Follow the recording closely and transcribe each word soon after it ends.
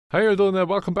How you doing there?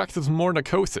 Welcome back to some more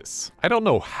Narcosis. I don't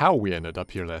know how we ended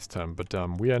up here last time, but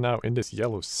we are now in this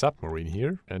yellow submarine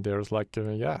here. And there's like,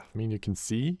 yeah, I mean you can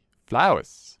see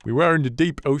flowers. We were in the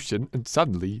deep ocean and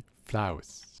suddenly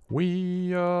flowers.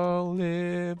 We all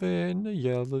live in a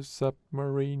yellow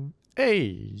submarine. A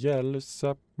yellow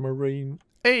submarine.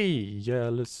 A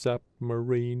yellow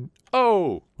submarine.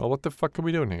 Oh! Well, what the fuck are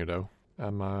we doing here though?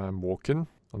 I'm walking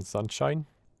on sunshine.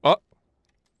 Oh!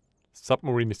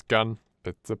 Submarine is gone.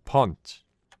 It's a punch.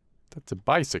 That's a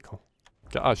bicycle.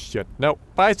 Oh shit, no,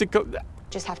 bicycle!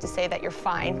 Just have to say that you're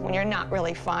fine when you're not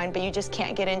really fine, but you just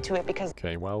can't get into it because...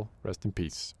 Okay, well, rest in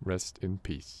peace. Rest in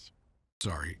peace.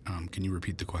 Sorry, can you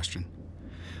repeat the question?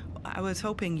 I was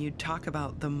hoping you'd talk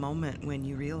about the moment when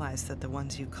you realized that the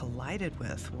ones you collided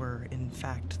with were, in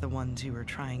fact, the ones you were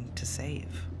trying to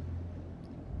save.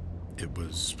 It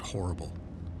was horrible.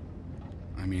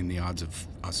 I mean, the odds of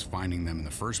us finding them in the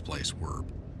first place were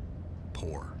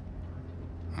poor.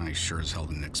 I sure as hell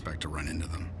didn't expect to run into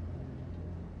them.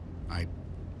 I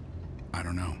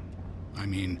don't know. I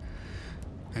mean,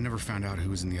 I never found out who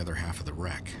was in the other half of the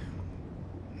wreck.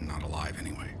 Not alive,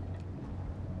 anyway.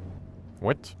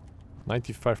 What?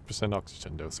 95%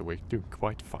 oxygen though, so we're doing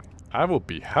quite fine. I will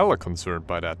be hella concerned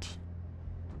by that.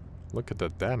 Look at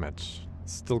that damage.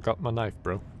 Still got my knife,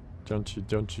 bro. Don't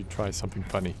you try something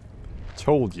funny.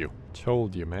 Told you,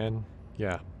 man.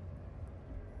 Yeah.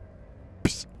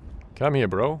 Psst. Come here,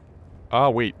 bro. Ah,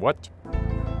 wait, what?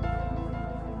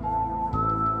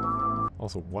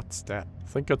 Also, what's that? I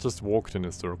think I just walked in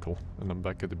a circle and I'm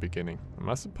back at the beginning. Am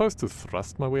I supposed to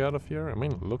thrust my way out of here? I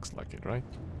mean, it looks like it, right?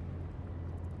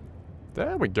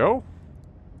 There we go.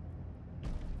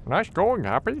 Nice going,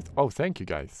 Happy. Oh, thank you,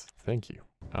 guys. Thank you.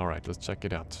 Alright, let's check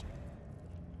it out.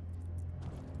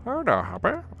 Hey there, Happy.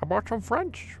 I bought some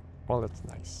French. Well, that's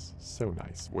nice. So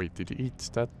nice. Wait, did you eat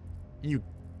that? You...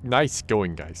 Nice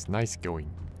going, guys. Nice going.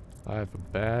 I have a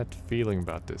bad feeling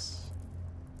about this.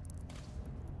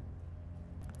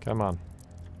 Come on.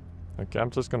 Okay,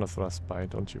 I'm just gonna thrust by,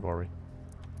 don't you worry.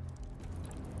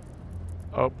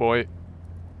 Oh boy.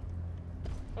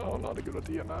 Oh, not a good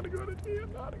idea, not a good idea,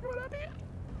 not a good idea.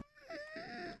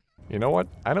 You know what?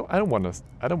 I don't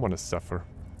wanna suffer.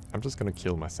 I'm just gonna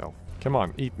kill myself. Come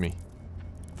on, eat me.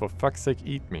 For fuck's sake,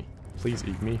 eat me. Please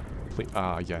eat me. Please.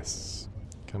 Ah, yes.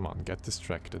 Come on, get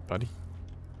distracted, buddy.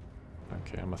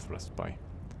 Okay, I'm a thrust by.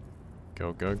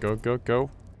 Go, go, go, go, go.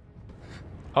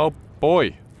 Oh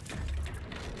boy.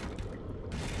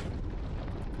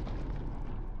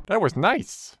 That was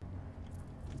nice.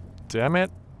 Damn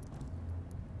it.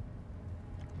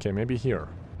 Okay, maybe here.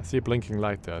 I see a blinking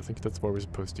light there. I think that's where we're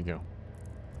supposed to go.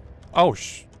 Oh,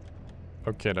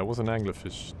 okay, that was an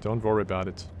anglerfish. Don't worry about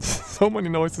it. So many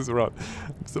noises around.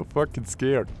 I'm so fucking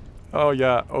scared. Oh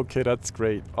yeah, okay, that's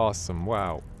great. Awesome,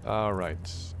 wow.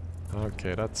 Alright.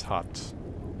 Okay, that's hot.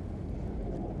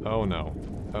 Oh no.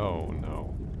 Oh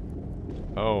no.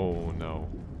 Oh no.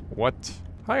 What?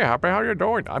 Hi Happy, how you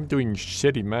doing? I'm doing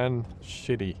shitty, man.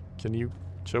 Shitty. Can you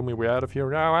show me way out of here?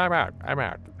 No, I'm out. I'm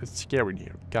out. It's scary in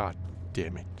here. God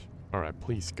damn it. Alright,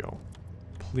 please go.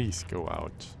 Please go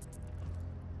out.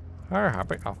 Hi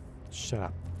Happy. Oh, shut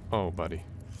up. Oh, buddy.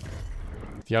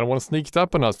 The other one sneaked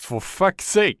up on us, for fuck's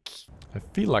sake! I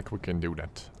feel like we can do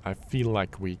that. I feel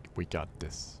like we got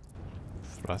this.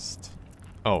 Thrust.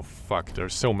 Oh fuck,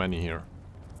 there's so many here.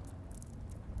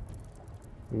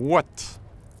 What?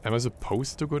 Am I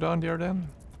supposed to go down there then?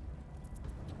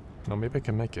 No, maybe I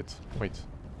can make it. Wait.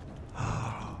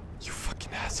 You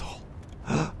fucking asshole.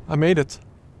 I made it.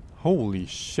 Holy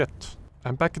shit.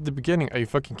 I'm back at the beginning. Are you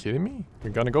fucking kidding me?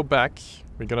 We're gonna go back.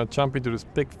 We're gonna jump into this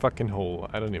big fucking hole.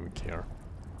 I don't even care.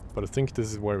 But I think this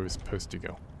is where we're supposed to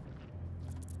go.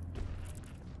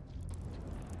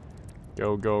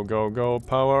 Go, go, go, go,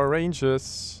 Power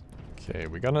Rangers. Okay,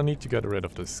 we're gonna need to get rid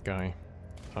of this guy.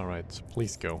 Alright,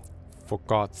 please go. For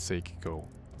God's sake, go.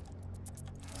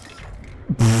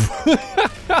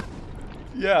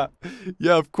 Yeah,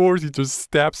 of course he just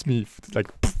stabs me. Like,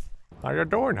 how you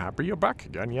doing, Happy? You're back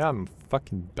again? Yeah, I'm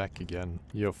fucking back again.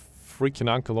 Your freaking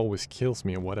uncle always kills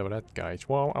me or whatever that guy is.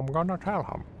 Well, I'm gonna tell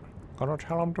him. Gonna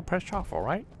tell him to piss off,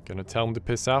 alright? Gonna tell him to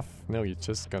piss off? No, you're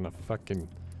just gonna fucking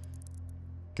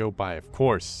go by, of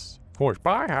course. Of course.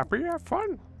 Bye, Happy, have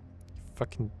fun. You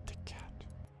fucking dickhead.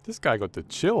 This guy got the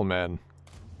chill, man.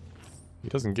 He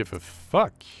doesn't give a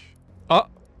fuck. Are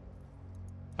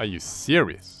you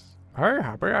serious? Hey,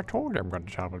 Happy, I told you I'm gonna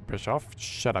tell him to piss off.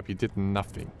 Shut up, you did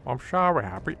nothing. I'm sorry,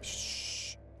 Happy.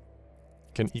 Shh.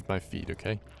 You can eat my feet,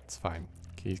 okay? It's fine.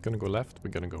 Okay, he's gonna go left, we're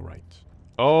gonna go right.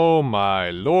 Oh my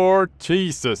Lord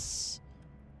Jesus.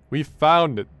 We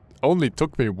found it. Only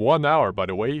took me 1 hour, by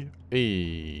the way.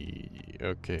 Hey,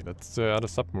 okay. That's the other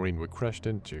submarine we crashed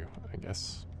into, I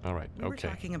guess. Alright, We were okay.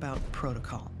 talking about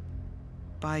protocol.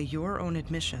 By your own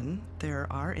admission, there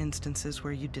are instances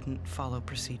where you didn't follow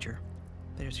procedure.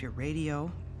 There's your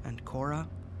radio and Cora.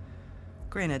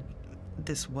 Granted,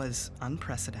 this was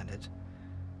unprecedented.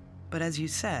 But as you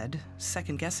said,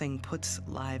 second-guessing puts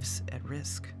lives at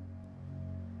risk.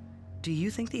 Do you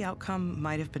think the outcome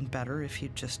might have been better if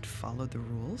you'd just followed the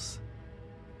rules?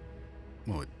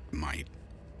 Well, it might,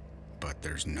 but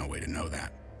there's no way to know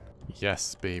that.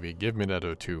 Yes, baby. Give me that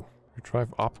O2.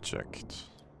 Retrieve object.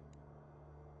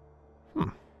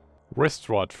 Wrist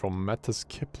rod from Mattis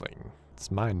Kipling.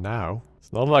 It's mine now.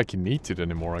 It's not like he needs it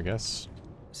anymore, I guess.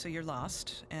 So you're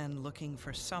lost and looking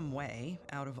for some way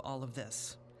out of all of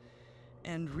this.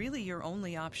 And really your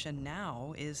only option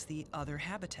now is the other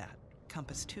habitat,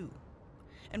 Compass 2.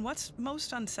 And what's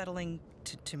most unsettling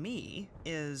to me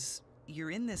is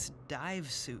you're in this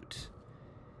dive suit.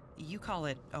 You call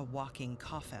it a walking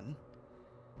coffin.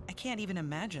 I can't even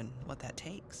imagine what that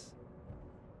takes.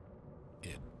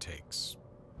 It takes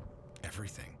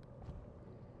everything.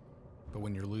 But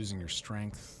when you're losing your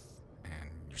strength and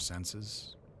your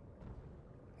senses,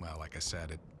 well, like I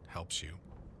said, it helps you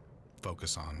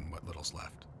focus on what little's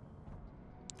left.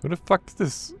 Who the fuck is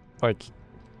this? Like,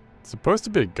 it's supposed to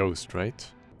be a ghost,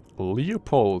 right?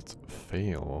 Leopold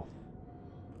Fail.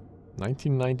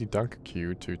 1990 Dunker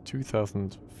Q to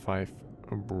 2005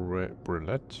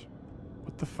 Brulette.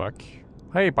 What the fuck?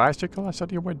 Hey, bicycle, I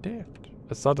thought you were dead.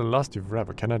 I thought I lost you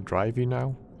forever. Can I drive you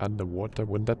now? Underwater?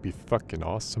 Wouldn't that be fucking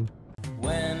awesome?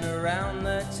 When around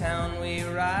the town we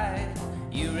ride,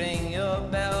 you ring your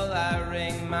bell, I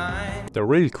ring mine. The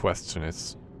real question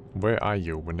is, where are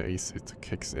you when the acid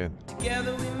kicks in?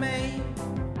 Together we make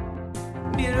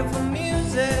beautiful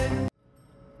music.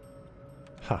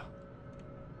 Ha.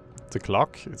 It's a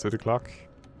clock? Is it a clock?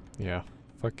 Yeah,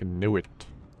 fucking knew it.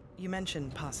 You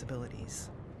mentioned possibilities.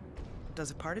 Does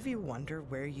a part of you wonder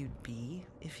where you'd be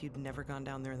if you'd never gone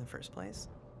down there in the first place?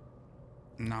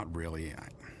 Not really.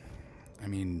 I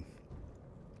mean,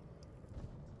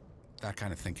 that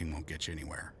kind of thinking won't get you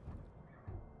anywhere.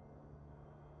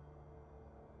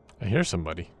 I hear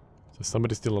somebody. Is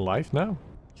somebody still alive now?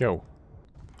 Yo.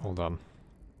 Hold on.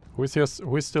 Who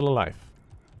is still alive?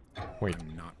 Wait,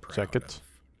 I'm not proud check it. of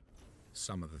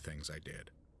some of the things I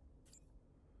did.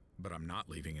 But I'm not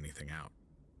leaving anything out.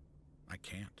 I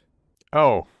can't.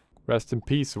 Oh, rest in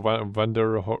peace,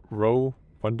 Wonder Row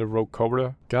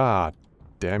Cobra. God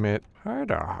damn it. Hey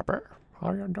there, Hopper.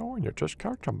 How you doing? You just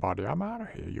killed somebody. I'm out of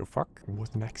here, you fuck. It was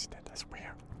an accident, I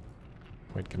swear.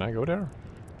 Wait, can I go there?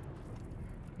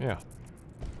 Yeah.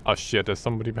 Oh shit, there's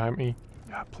somebody behind me.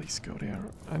 Yeah, please go there.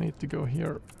 I need to go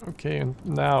here. Okay, and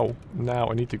now.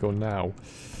 I need to go now.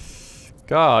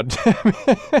 God damn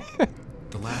it.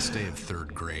 The last day of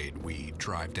 3rd grade, we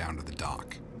drive down to the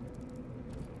dock.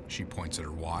 She points at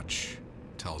her watch,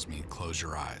 tells me, close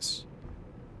your eyes.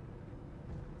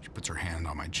 She puts her hand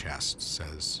on my chest,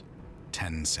 says,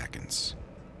 10 seconds.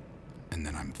 And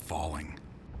then I'm falling.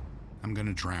 I'm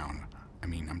gonna drown. I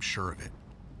mean, I'm sure of it.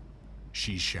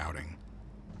 She's shouting,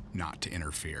 not to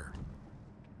interfere.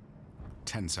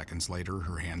 10 seconds later,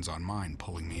 her hand's on mine,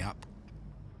 pulling me up.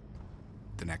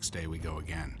 The next day we go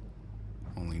again.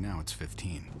 Only now it's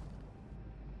 15.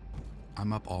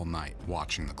 I'm up all night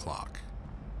watching the clock,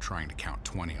 trying to count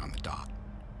 20 on the dot.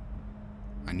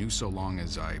 I knew so long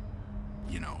as I,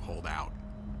 hold out.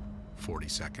 40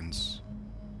 seconds,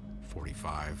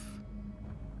 45,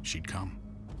 she'd come.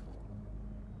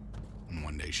 And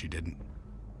one day she didn't.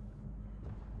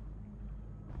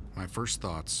 My first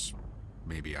thoughts,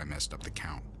 maybe I messed up the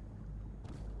count.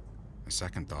 My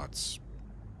second thoughts,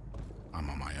 I'm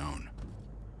on my own.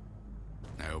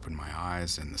 I open my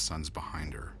eyes and the sun's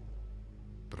behind her.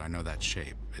 But I know that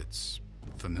shape. It's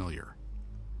familiar.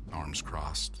 Arms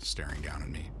crossed, staring down at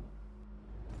me.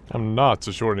 I'm not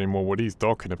so sure anymore what he's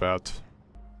talking about.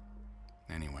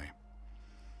 Anyway,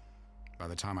 by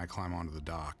the time I climb onto the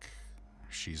dock,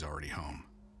 she's already home.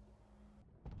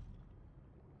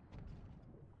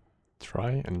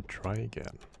 Try and try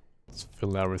again. Let's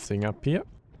fill everything up here.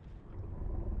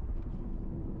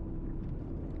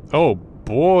 Oh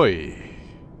boy!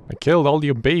 I killed all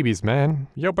your babies, man.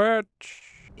 Yo, bitch!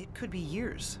 It could be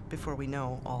years before we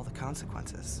know all the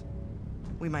consequences.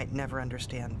 We might never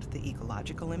understand the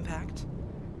ecological impact.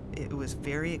 It was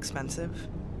very expensive,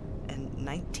 and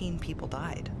 19 people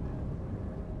died.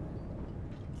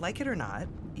 Like it or not,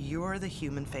 you're the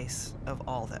human face of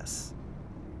all this.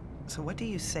 So what do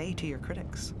you say to your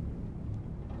critics?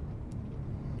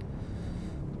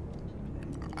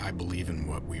 I believe in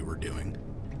what we were doing.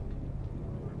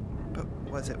 But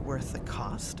was it worth the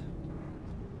cost?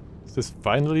 Is this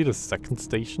finally the second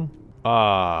station?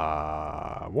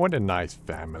 Ah, what a nice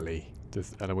family.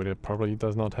 This elevator probably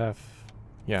does not have...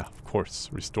 Yeah, of course,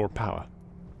 restore power.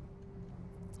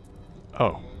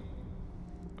 Oh.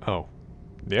 Oh.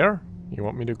 There? You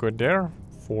want me to go there?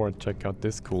 For check out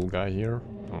this cool guy here.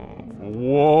 Oh.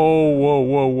 Whoa, whoa,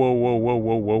 whoa, whoa, whoa, whoa,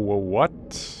 whoa, whoa, whoa,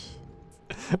 what?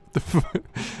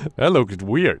 That looked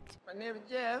weird. My name is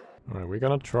Jeff. Alright, we're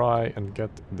gonna try and get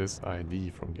this ID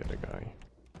from the other guy.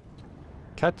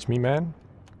 Catch me, man.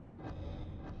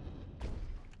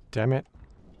 Damn it.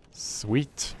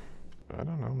 Sweet. I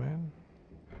don't know, man.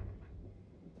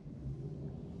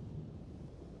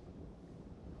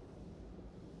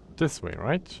 This way,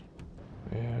 right?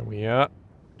 There we are.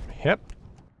 Yep.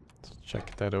 Let's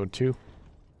check that out too.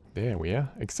 There we are.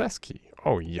 Access key.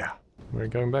 Oh yeah. We're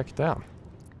going back down.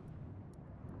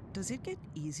 Does it get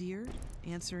easier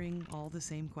answering all the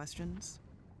same questions?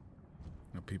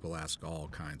 Now, people ask all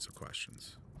kinds of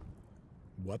questions.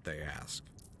 What they ask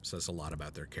says a lot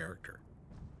about their character,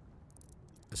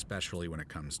 especially when it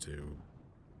comes to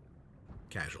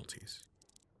casualties.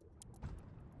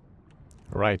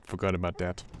 Right, forgot about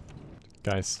that.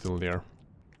 Guy's still there.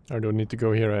 I don't need to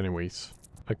go here anyways.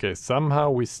 Okay,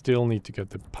 somehow we still need to get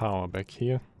the power back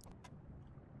here.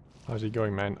 How's he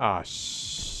going, man? Ah,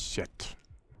 shit.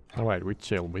 Alright, we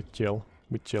chill, we chill.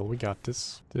 We chill, we got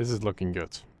this. This is looking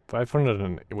good. 500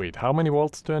 and... Wait, how many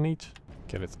volts do I need?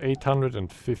 Okay, that's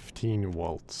 815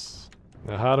 volts.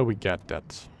 Now, how do we get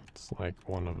that? It's like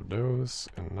one of those,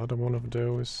 another one of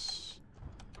those,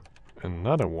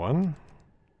 another one.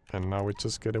 And now we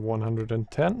just get a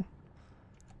 110.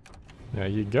 There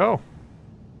you go.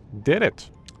 Did it.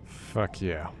 Fuck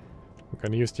yeah. We're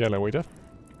gonna use the elevator.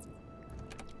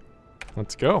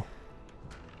 Let's go.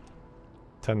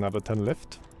 10 out of 10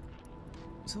 lift.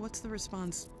 So what's the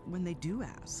response when they do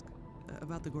ask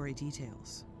about the gory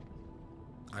details?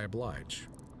 I oblige.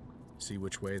 See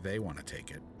which way they want to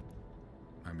take it.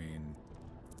 I mean,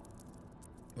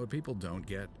 what people don't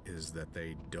get is that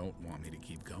they don't want me to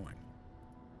keep going.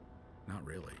 Not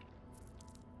really.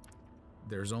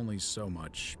 There's only so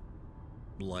much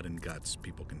blood and guts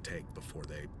people can take before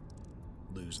they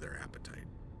lose their appetite.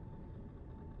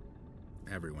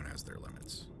 Everyone has their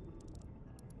limits.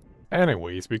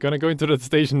 Anyways, we're gonna go into the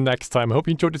station next time. I hope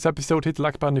you enjoyed this episode. Hit the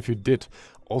like button if you did.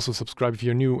 Also subscribe if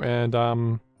you're new. And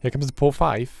here comes the Pole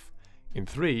 5. In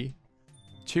 3,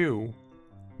 2,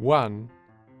 1.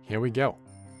 Here we go.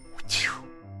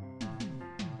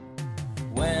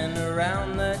 When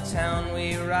around the town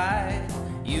we ride,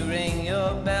 you ring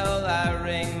your bell, I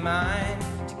ring mine.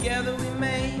 Together we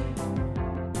make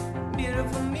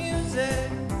beautiful music.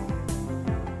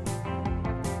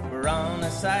 We're on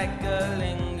a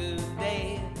cycling